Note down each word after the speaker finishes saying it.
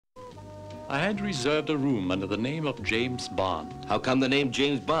I had reserved a room under the name of James Bond. How come the name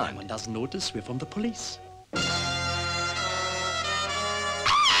James Bond? Anyone doesn't notice, we're from the police.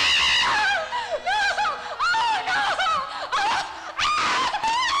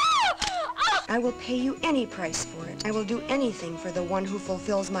 I will pay you any price for it. I will do anything for the one who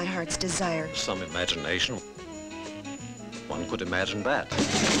fulfills my heart's desire. Some imagination. One could imagine that.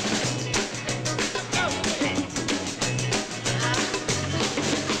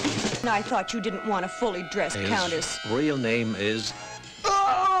 I thought you didn't want a fully dressed countess. His real name is...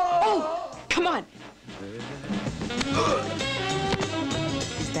 Oh! Come on!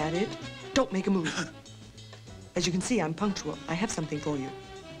 Is that it? Don't make a move. As you can see, I'm punctual. I have something for you.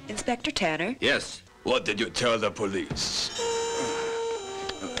 Inspector Tanner? Yes. What did you tell the police?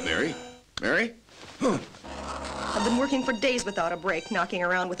 Mary? Mary? I've been working for days without a break, knocking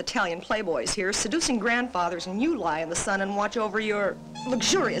around with Italian playboys here, seducing grandfathers, and you lie in the sun and watch over your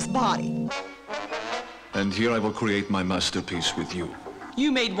luxurious body. And here I will create my masterpiece with you.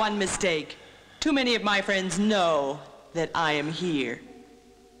 You made one mistake. Too many of my friends know that I am here.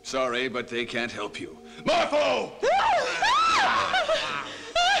 Sorry, but they can't help you. Marfo!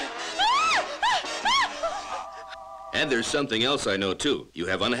 And there's something else I know, too. You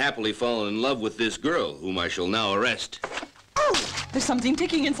have unhappily fallen in love with this girl, whom I shall now arrest. Oh! There's something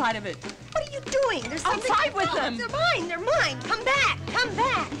ticking inside of it. What are you doing? There's something... Outside with them! They're mine! They're mine! Come back! Come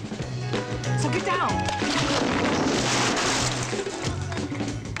back! So get down.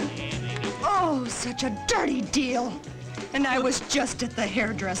 Oh, such a dirty deal. And I was just at the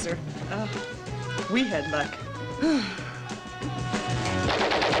hairdresser. We had luck.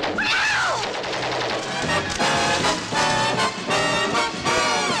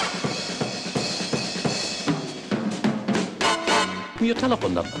 Your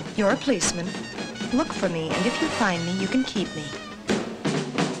telephone number. You're a policeman. Look for me, and if you find me, you can keep me.